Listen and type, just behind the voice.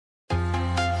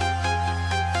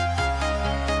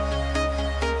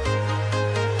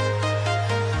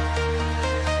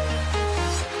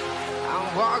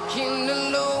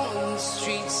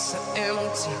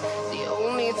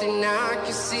thing I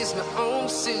can see is my own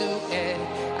silhouette.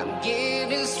 I'm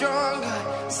getting stronger,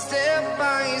 step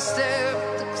by step.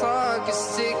 The clock is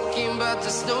ticking, but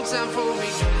there's no time for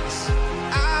regrets.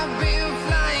 I've been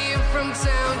flying from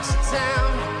town to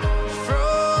town,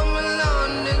 from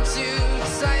London to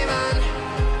Taiwan.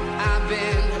 I've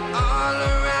been all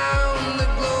around the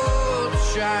globe,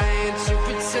 trying to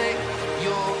protect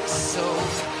your soul.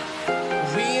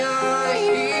 We are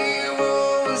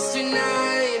heroes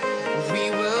tonight. We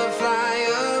will fly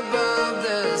above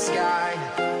the sky.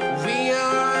 We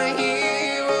are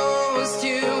heroes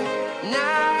tonight.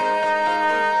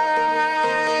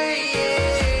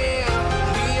 Yeah.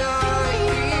 We are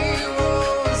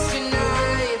heroes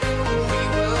tonight. We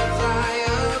will fly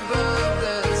above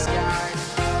the sky.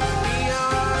 We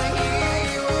are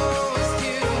heroes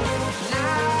tonight.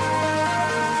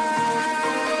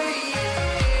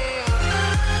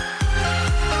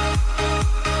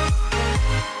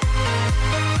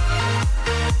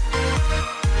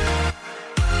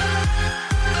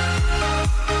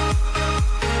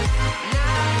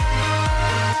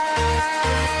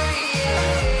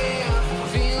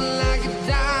 Feel like a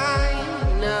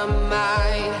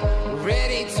dynamite,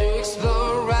 ready to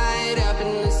explode right up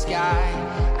in the sky.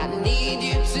 I need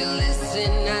you to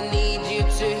listen, I need you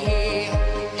to hear,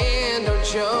 and don't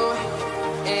show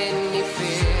any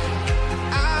fear.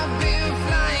 I've been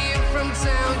flying from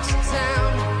town to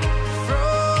town,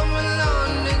 from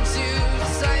London to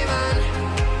Taiwan.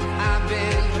 I've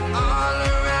been all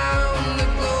around the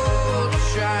globe,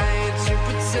 trying to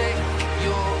protect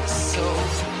your soul.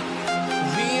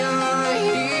 We are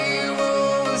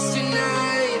heroes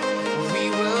tonight. We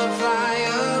will fly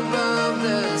above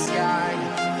the sky.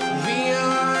 We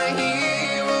are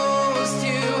heroes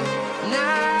tonight.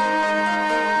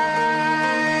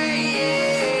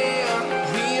 Yeah.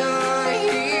 We are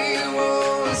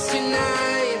heroes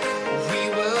tonight. We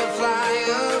will fly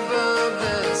above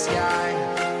the sky.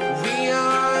 We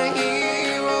are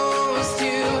heroes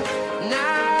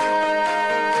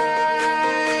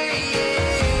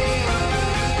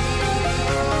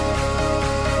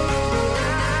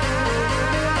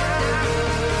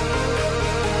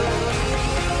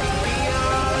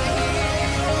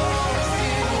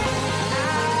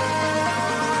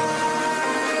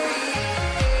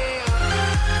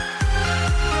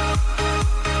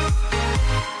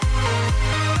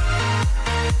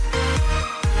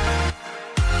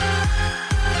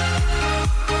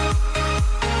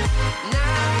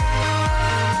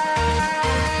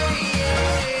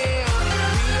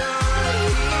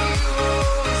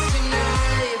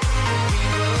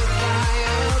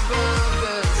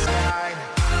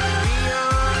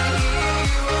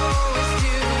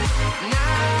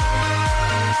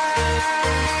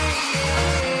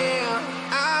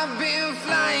I've been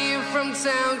flying from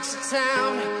town to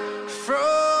town,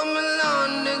 from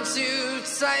London to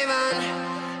Taiwan.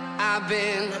 I've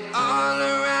been all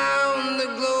around the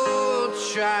globe,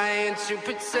 trying to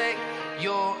protect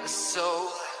your soul.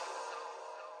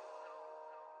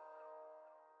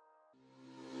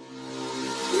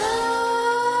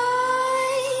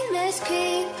 Nightmares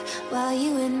creep while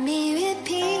you and me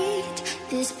repeat.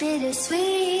 This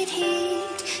bittersweet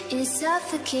heat is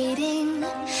suffocating.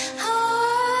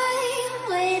 I'm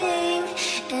waiting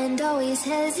and always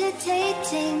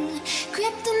hesitating.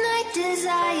 Kryptonite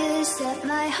desires set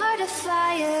my heart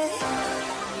afire.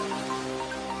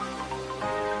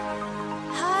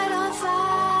 Heart on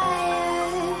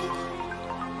fire.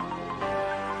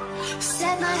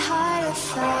 Set my heart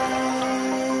afire.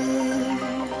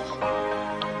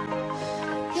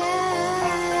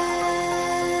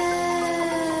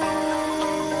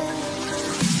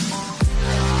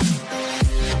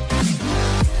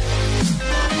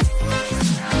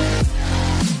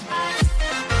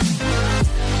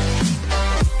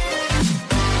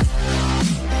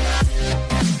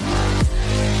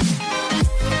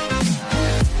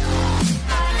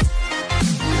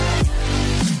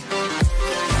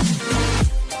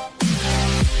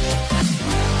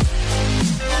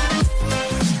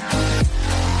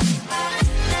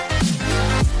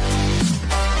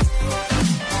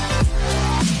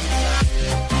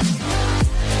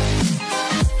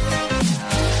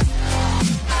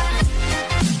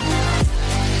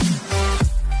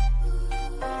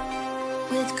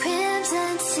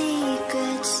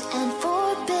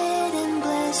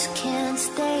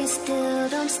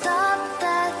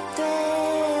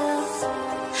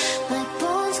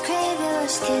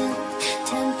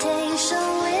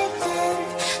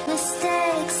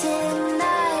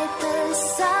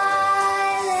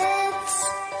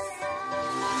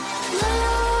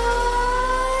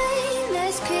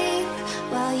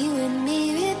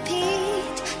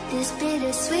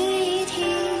 bittersweet.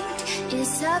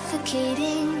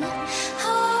 suffocating.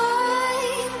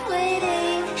 I'm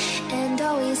waiting and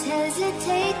always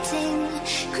hesitating.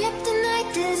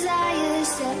 Kryptonite desires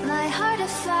set my heart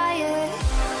afire.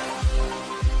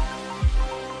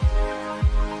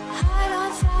 Heart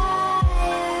on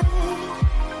fire.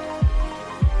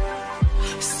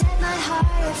 Set my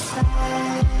heart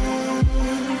afire.